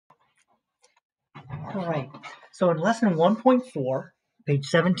All right. So in lesson 1.4, page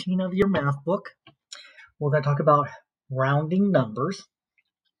 17 of your math book, we're going to talk about rounding numbers.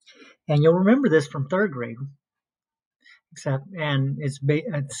 And you'll remember this from third grade, and it's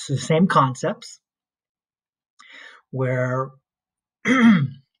the same concepts, where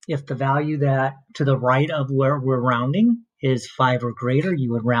if the value that to the right of where we're rounding is 5 or greater,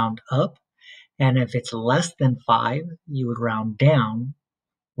 you would round up. And if it's less than 5, you would round down,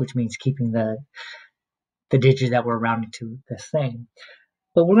 which means keeping the digit that we're rounding to the same.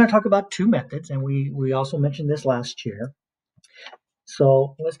 But we're going to talk about two methods, and we also mentioned this last year.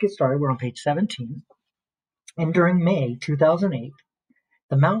 So let's get started. We're on page 17. And during May 2008,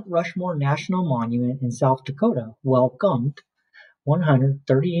 the Mount Rushmore National Monument in South Dakota welcomed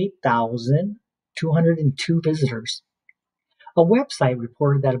 138,202 visitors. A website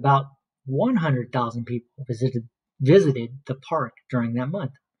reported that about 100,000 people visited the park during that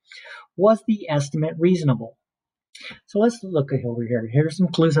month. Was the estimate reasonable? So let's look over here. Here's some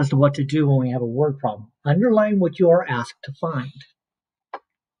clues as to what to do when we have a word problem. Underline what you are asked to find.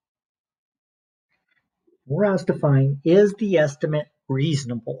 We're asked to find, is the estimate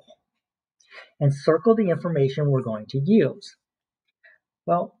reasonable? And circle the information we're going to use.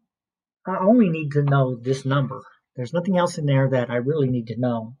 Well, I only need to know this number. There's nothing else in there that I really need to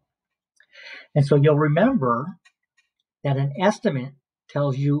know. And so you'll remember that an estimate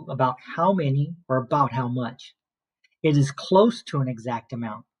tells you about how many or about how much. It is close to an exact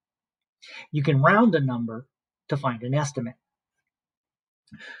amount. You can round a number to find an estimate.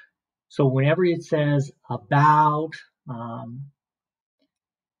 So whenever it says about,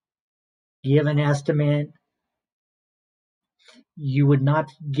 give an estimate, you would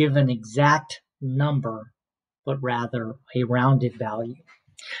not give an exact number, but rather a rounded value.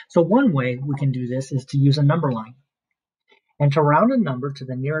 So one way we can do this is to use a number line. And to round a number to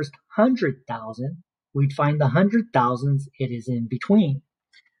the nearest 100,000, we'd find the 100,000s it is in between.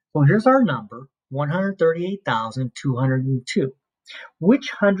 So here's our number, 138,202.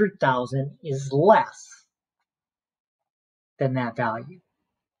 Which 100,000 is less than that value?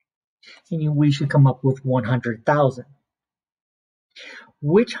 And we should come up with 100,000.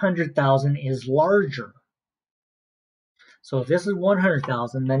 Which 100,000 is larger? So if this is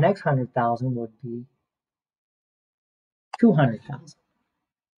 100,000, the next 100,000 would be 200,000.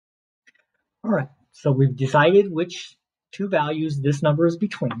 All right, so we've decided which two values this number is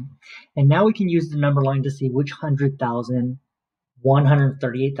between. And now we can use the number line to see which 100,000,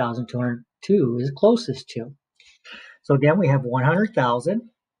 138,202 is closest to. So again, we have 100,000.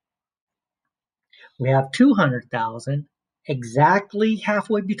 We have 200,000. Exactly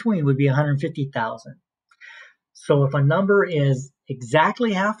halfway between would be 150,000. So if a number is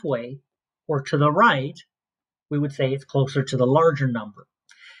exactly halfway or to the right, we would say it's closer to the larger number.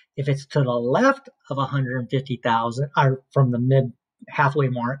 If it's to the left of 150,000, or from the mid halfway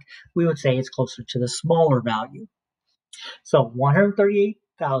mark, we would say it's closer to the smaller value. So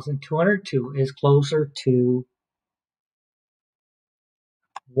 138,202 is closer to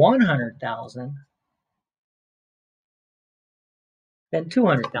 100,000 than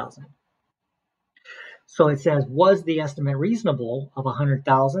 200,000. So it says, was the estimate reasonable of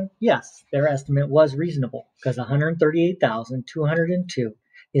 100,000? Yes, their estimate was reasonable because 138,202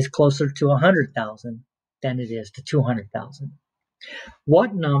 is closer to 100,000 than it is to 200,000.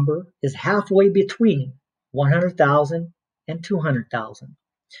 What number is halfway between 100,000 and 200,000?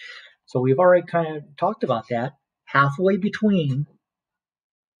 So we've already kind of talked about that. Halfway between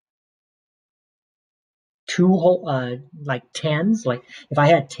two like tens, like if I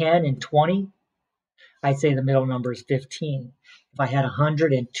had 10 and 20, I'd say the middle number is 15. If I had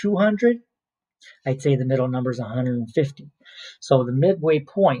 100 and 200, I'd say the middle number is 150. So the midway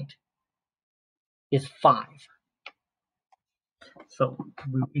point is 5. So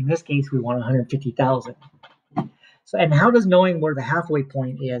in this case, we want 150,000. So, and how does knowing where the halfway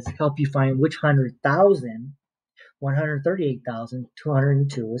point is help you find which 100,000,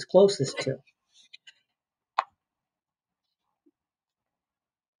 138,202 is closest to?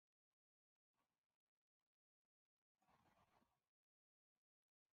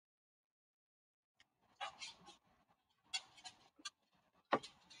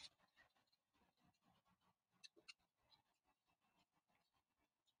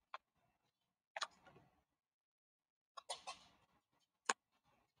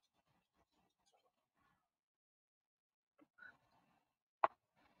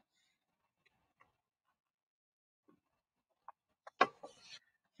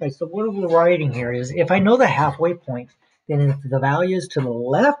 Right, so what we're writing here is if I know the halfway point, then if the value is to the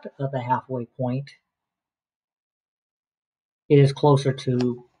left of the halfway point, it is closer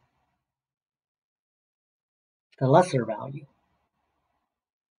to the lesser value.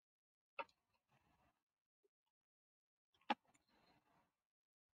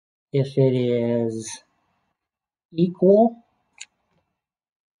 If it is equal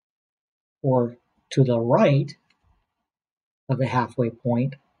or to the right of the halfway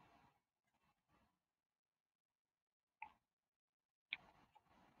point,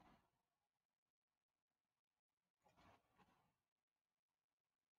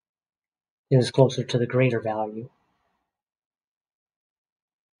 it is closer to the greater value.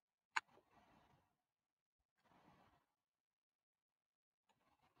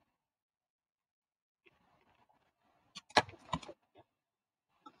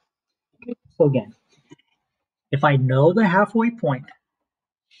 So again, if I know the halfway point,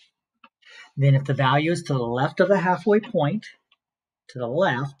 then if the value is to the left of the halfway point, to the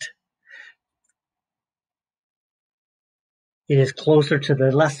left, it is closer to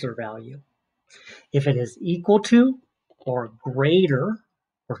the lesser value. If it is equal to or greater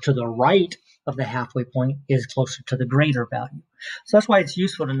or to the right of the halfway point, it is closer to the greater value. So that's why it's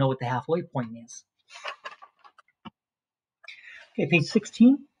useful to know what the halfway point is. Okay, page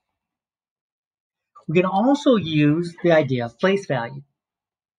 16. We can also use the idea of place value.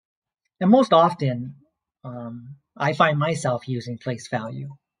 And most often, I find myself using place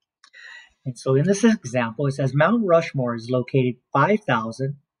value. And so in this example, it says Mount Rushmore is located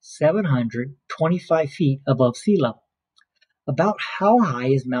 5,725 feet above sea level. About how high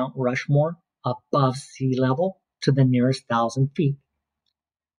is Mount Rushmore above sea level to the nearest 1,000 feet?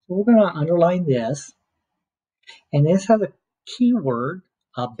 So we're going to underline this. And this has a keyword,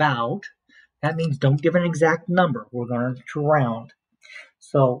 about. That means don't give an exact number. We're going to round.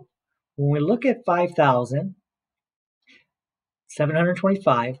 So when we look at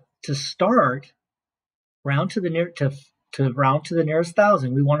 5,725, to start, round to the nearest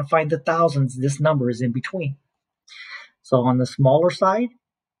 1,000, we want to find the thousands. This number is in between. So on the smaller side,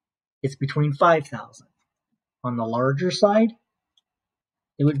 it's between 5,000. On the larger side,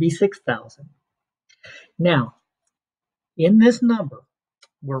 it would be 6,000. Now, in this number,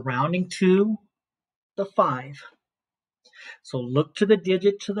 we're rounding to the 5. So look to the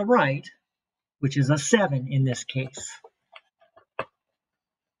digit to the right, which is a 7 in this case.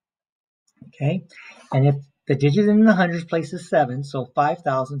 Okay, and if the digit in the hundreds place is 7, so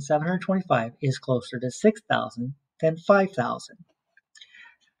 5,725 is closer to 6,000 than 5,000.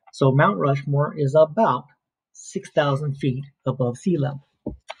 So Mount Rushmore is about 6,000 feet above sea level.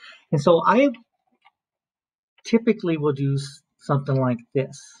 And so I typically will do something like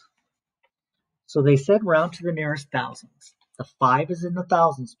this. So they said round to the nearest thousands. The 5 is in the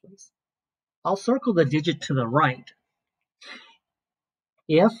thousands place. I'll circle the digit to the right.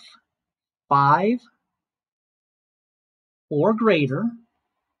 If 5 or greater,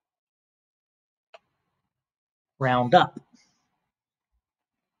 round up.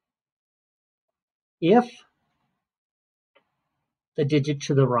 If the digit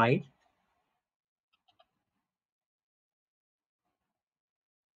to the right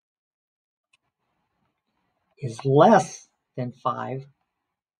is less than 5,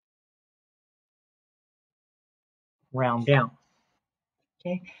 round down.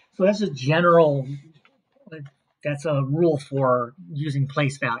 Okay, so that's a general, that's a rule for using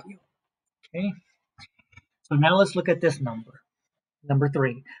place value. Okay, so now let's look at this number. Number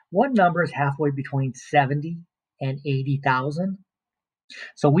 3. What number is halfway between 70 and 80,000?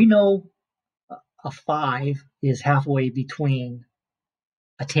 So we know a 5 is halfway between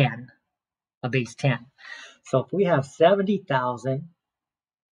a 10, a base 10. So if we have 70,000,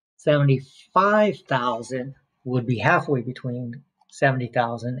 75,000 would be halfway between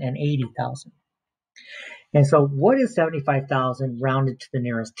 70,000 and 80,000. And so what is 75,000 rounded to the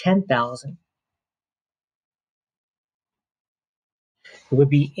nearest 10,000? It would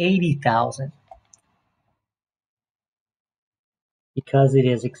be 80,000, because it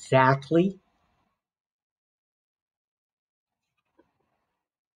is exactly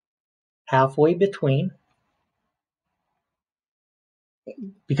halfway between,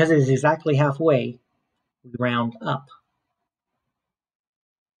 because it is exactly halfway, we round up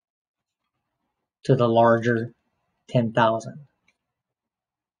to the larger 10,000.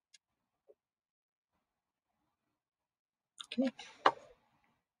 Okay.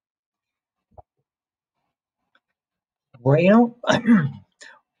 Round, I'm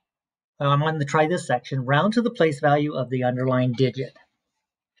going to try this section. Round to the place value of the underlying digit.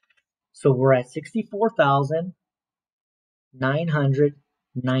 So we're at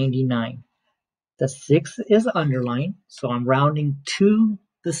 64,999. The 6 is underlined, so I'm rounding to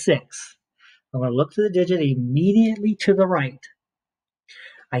the 6. I'm going to look to the digit immediately to the right.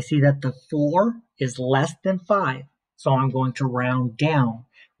 I see that the 4 is less than 5, so I'm going to round down,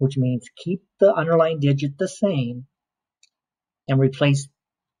 which means keep the underlying digit the same and replace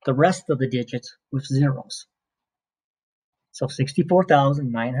the rest of the digits with zeros. So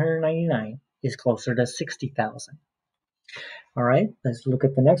 64,999 is closer to 60,000. All right, let's look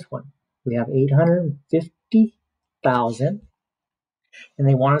at the next one. We have 850,000, and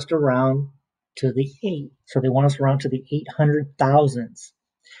they want us to round to the 8. So they want us to round to the 800,000s.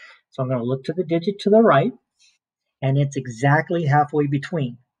 So I'm going to look to the digit to the right, and it's exactly halfway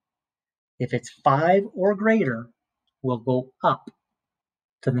between. If it's 5 or greater, we'll go up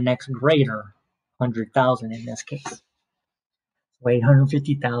to the next greater 100,000 in this case. So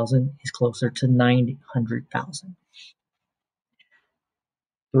 850,000 is closer to 900,000.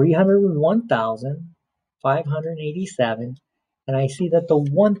 301,587, and I see that the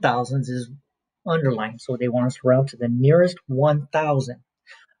 1,000s is underlined, so they want us to round to the nearest 1,000.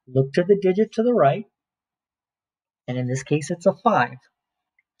 Look to the digit to the right, and in this case it's a 5.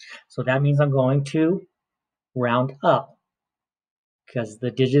 So that means I'm going to round up, because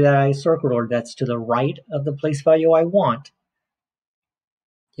the digit that I circled, or that's to the right of the place value I want,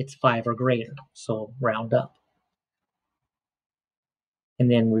 it's 5 or greater, so round up. And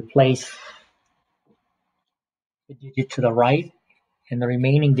then replace the digit to the right and the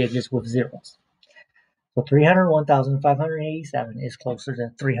remaining digits with zeros. So 301,587 is closer to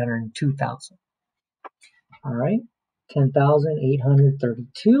 302,000. All right,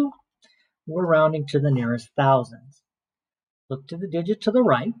 10,832. We're rounding to the nearest thousands. Look to the digit to the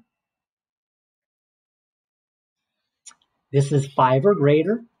right. This is 5 or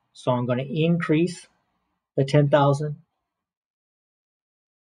greater, so I'm going to increase the 10,000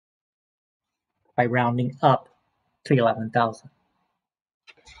 by rounding up to 11,000.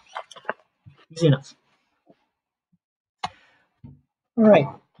 Easy enough. All right,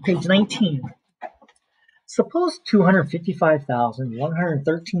 page 19. Suppose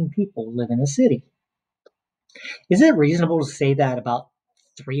 255,113 people live in a city. Is it reasonable to say that about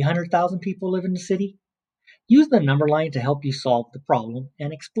 300,000 people live in the city? Use the number line to help you solve the problem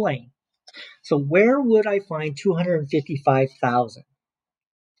and explain. So where would I find 255,000?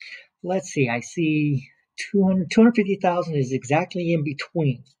 Let's see, I see 250,000 is exactly in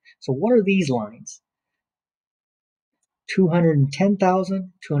between. So what are these lines?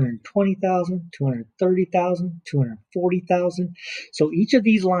 210,000, 220,000, 230,000, 240,000. So each of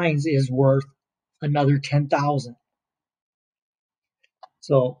these lines is worth another 10,000.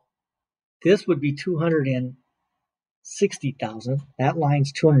 So this would be 260,000. That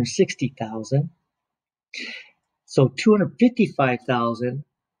line's 260,000. So 255,000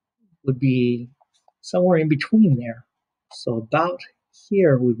 would be somewhere in between there. So about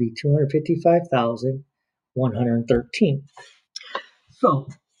here would be 255,113. So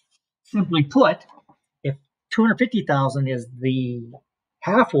simply put, if 250,000 is the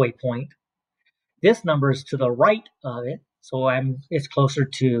halfway point, this number is to the right of it, so it's closer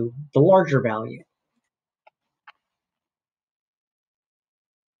to the larger value.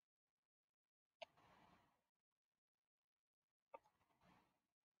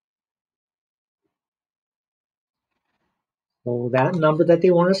 So that number that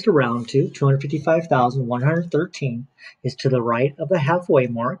they want us to round to, 255,113, is to the right of the halfway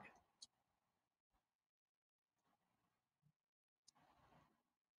mark.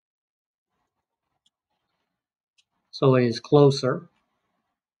 So it is closer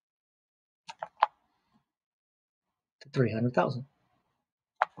to 300,000.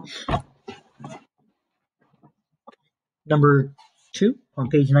 Number 2 on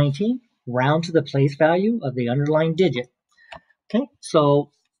page 19, round to the place value of the underlying digit. Okay,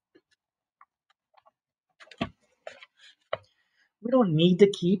 so we don't need to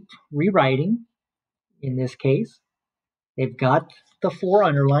keep rewriting in this case. They've got the 4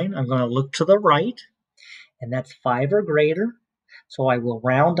 underlined. I'm going to look to the right, and that's 5 or greater. So I will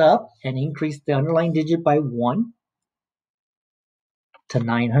round up and increase the underlying digit by 1 to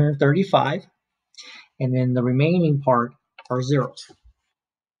 935, and then the remaining part are zeros.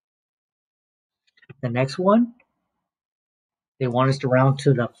 The next one, they want us to round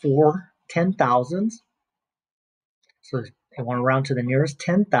to the 4 10,000s. So I want to round to the nearest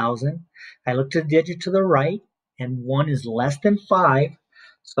 10,000. I look to the digit to the right, and 1 is less than 5,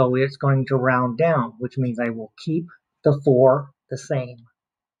 so it's going to round down, which means I will keep the 4 the same.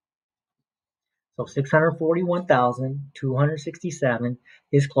 So 641,267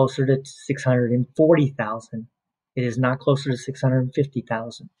 is closer to 640,000. It is not closer to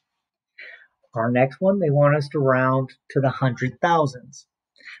 650,000. Our next one, they want us to round to the 100,000s.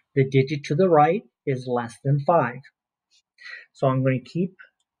 The digit to the right is less than 5. So I'm going to keep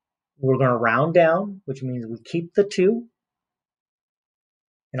we're going to round down, which means we keep the 2,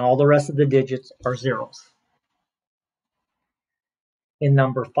 and all the rest of the digits are zeros. In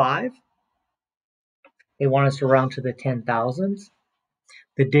number 5, they want us to round to the 10,000s.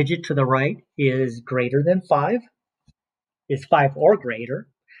 The digit to the right is greater than 5, is 5 or greater,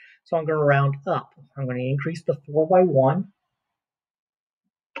 so I'm going to round up. I'm going to increase the 4 by 1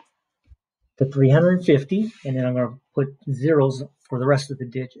 to 350, and then I'm going to put zeros for the rest of the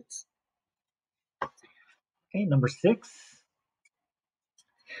digits. Okay, number 6.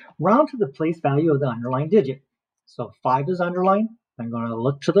 Round to the place value of the underlying digit. So 5 is underlined. I'm going to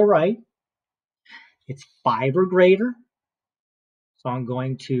look to the right. It's 5 or greater. So I'm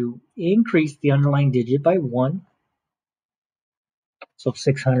going to increase the underlying digit by 1. So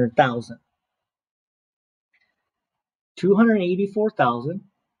 600,000. 284,000.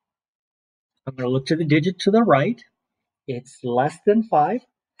 I'm going to look to the digit to the right. It's less than 5.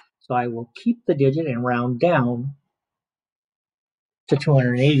 So I will keep the digit and round down to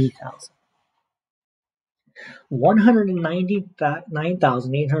 280,000.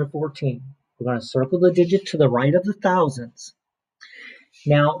 199,814. We're going to circle the digit to the right of the thousands.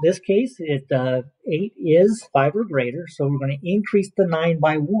 Now, in this case, the 8 is 5 or greater, so we're going to increase the 9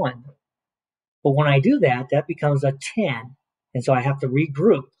 by 1. But when I do that, that becomes a 10, and so I have to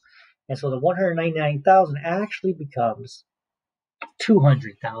regroup. And so the 199,000 actually becomes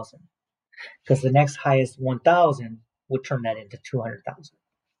 200,000, because the next highest 1,000 would turn that into 200,000.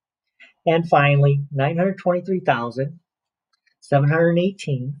 And finally,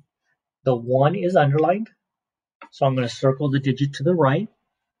 923,718. The 1 is underlined, so I'm going to circle the digit to the right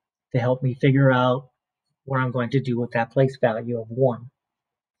to help me figure out what I'm going to do with that place value of 1,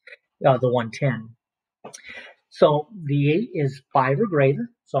 the 110. So the 8 is 5 or greater,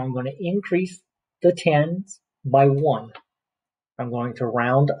 so I'm going to increase the 10s by 1. I'm going to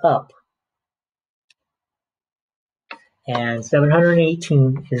round up. And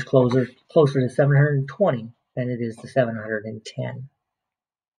 718 is closer to 720 than it is to 710.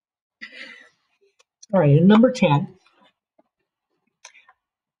 All right, in number 10,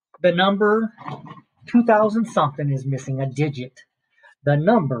 the number 2,000 something is missing a digit. The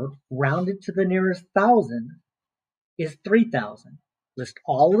number rounded to the nearest thousand is 3,000. List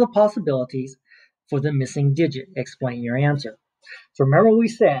all of the possibilities for the missing digit. Explain your answer. So remember we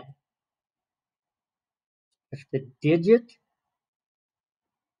said if the digit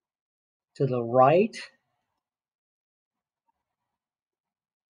to the right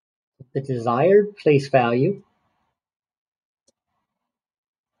of the desired place value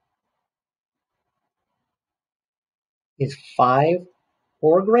is 5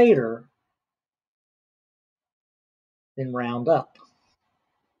 or greater, then round up.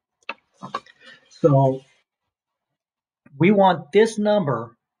 So we want this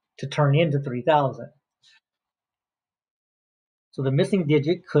number to turn into 3,000. So the missing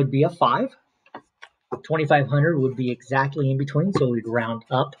digit could be a 5. 2,500 would be exactly in between, so we'd round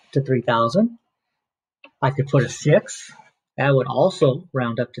up to 3,000. I could put a 6. That would also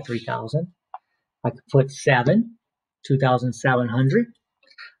round up to 3,000. I could put 7, 2,700.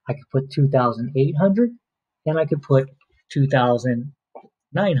 I could put 2,800. And I could put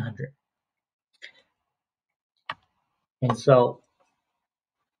 2,900. And so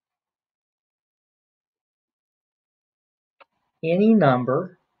any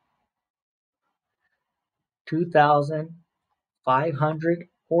number 2,500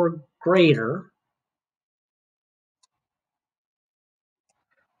 or greater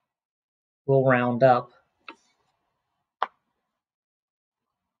will round up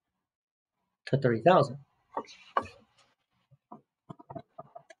to 3,000.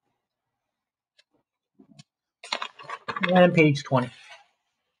 And page 20.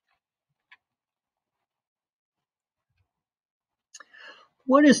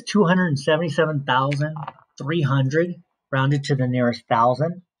 What is 277,300 rounded to the nearest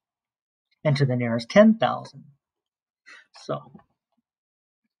thousand and to the nearest 10,000? So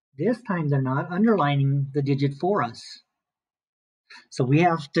this time they're not underlining the digit for us. So we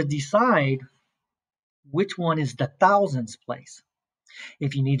have to decide which one is the thousands place.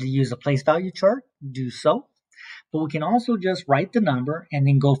 If you need to use a place value chart, do so. But we can also just write the number and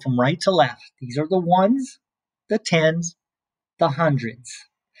then go from right to left. These are the ones, the tens, the hundreds,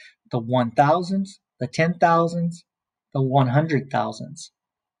 the 1,000s, the 10,000s, the 100,000s.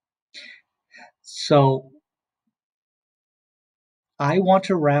 So I want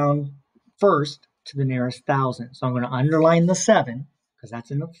to round first to the nearest thousand. So I'm going to underline the 7 because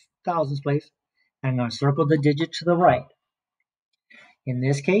that's in the thousands place. And I'm going to circle the digit to the right. In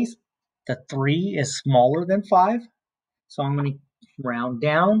this case, the 3 is smaller than 5. So I'm going to round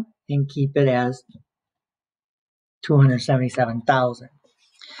down and keep it as 277,000.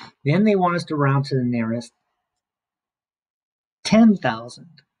 Then they want us to round to the nearest 10,000.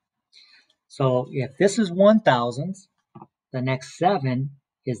 So if this is 1,000s, the next 7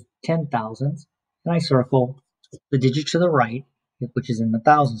 is 10,000s, and I circle the digit to the right, which is in the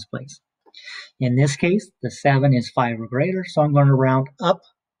thousands place. In this case, the 7 is 5 or greater, so I'm going to round up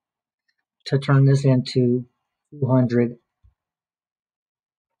to turn this into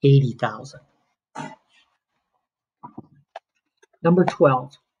 280,000. Number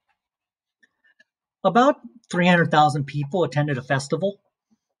 12. About 300,000 people attended a festival.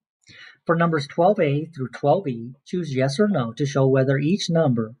 For numbers 12a through 12e, choose yes or no to show whether each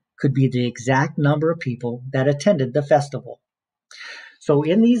number could be the exact number of people that attended the festival. So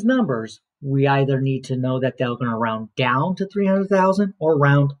in these numbers, we either need to know that they're going to round down to 300,000 or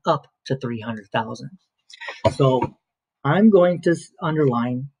round up to 300,000. So I'm going to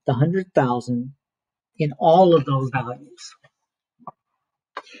underline the 100,000 in all of those values.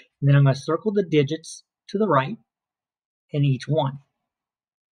 And then I'm going to circle the digits to the right in each one.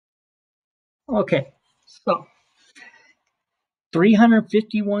 Okay, so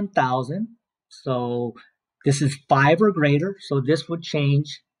 351,000. So this is 5 or greater, so this would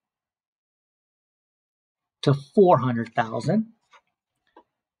change to 400,000.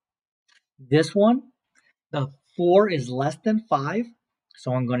 This one, the 4 is less than 5,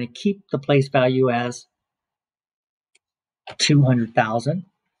 so I'm going to keep the place value as 200,000.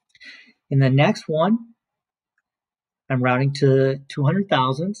 In the next one, I'm rounding to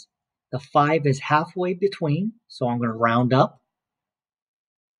 200,000s. The 5 is halfway between, so I'm going to round up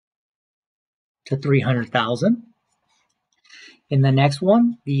to 300,000. In the next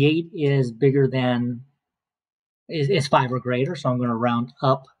one, the 8 is bigger than, is 5 or greater, so I'm going to round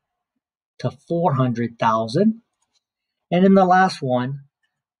up to 400,000. And in the last one,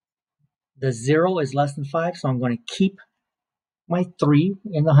 the 0 is less than 5, so I'm going to keep my 3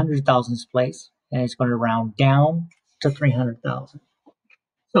 in the 100,000s place, and it's going to round down to 300,000.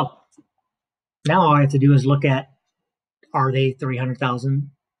 So now all I have to do is look at, are they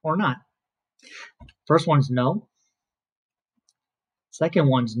 300,000 or not? First one's no. Second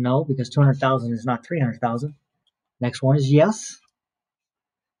one's no, because 200,000 is not 300,000. Next one is yes.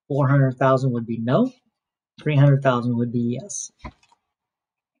 400,000 would be no. 300,000 would be yes.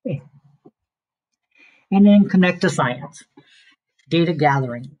 Okay. And then connect to science. Data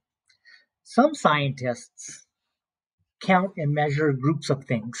gathering. Some scientists count and measure groups of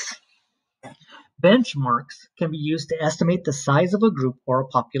things. Benchmarks can be used to estimate the size of a group or a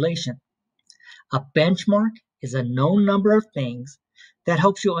population. A benchmark is a known number of things that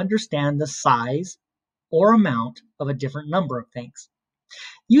helps you understand the size or amount of a different number of things.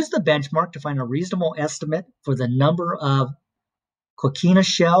 Use the benchmark to find a reasonable estimate for the number of coquina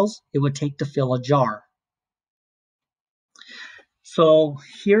shells it would take to fill a jar. So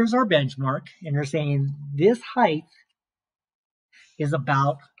here's our benchmark, and they're saying this height is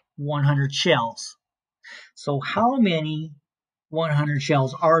about 100 shells. So how many 100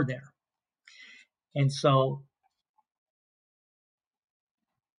 shells are there? And so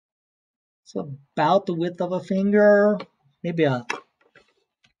it's about the width of a finger, maybe a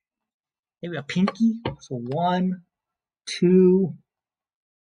pinky. So 1, 2,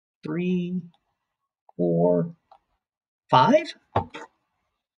 3, 4, 5.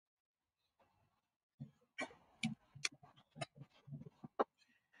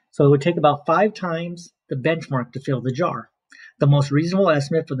 So it would take about 5 times the benchmark to fill the jar. The most reasonable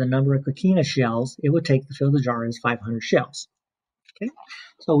estimate for the number of coquina shells it would take to fill the jar is 500 shells. Okay,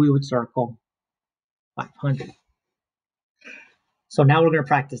 so we would circle 500. So now we're going to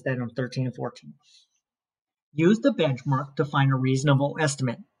practice that on 13 and 14. Use the benchmark to find a reasonable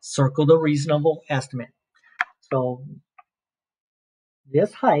estimate. Circle the reasonable estimate. So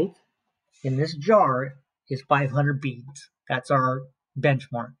this height in this jar is 500 beads. That's our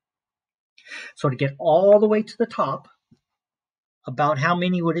benchmark. So to get all the way to the top, about how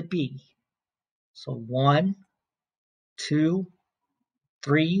many would it be? So 1, 2,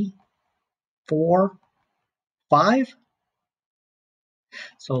 3, 4, 5.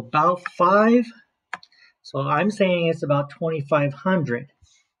 So about 5. So I'm saying it's about 2,500.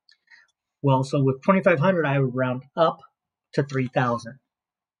 Well, so with 2,500, I would round up to 3,000.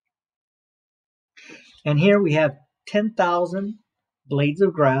 And here we have 10,000 blades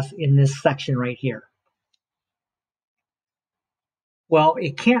of grass in this section right here. Well,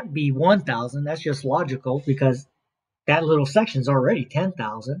 it can't be 1,000. That's just logical because that little section is already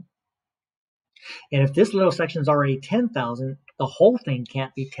 10,000. And if this little section is already 10,000, the whole thing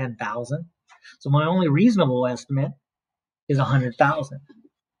can't be 10,000. So my only reasonable estimate is 100,000.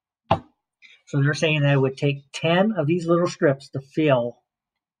 So they're saying that it would take 10 of these little strips to fill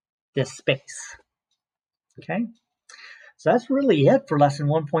this space. Okay, so that's really it for lesson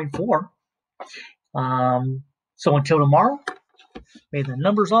 1.4. So until tomorrow, may the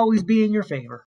numbers always be in your favor.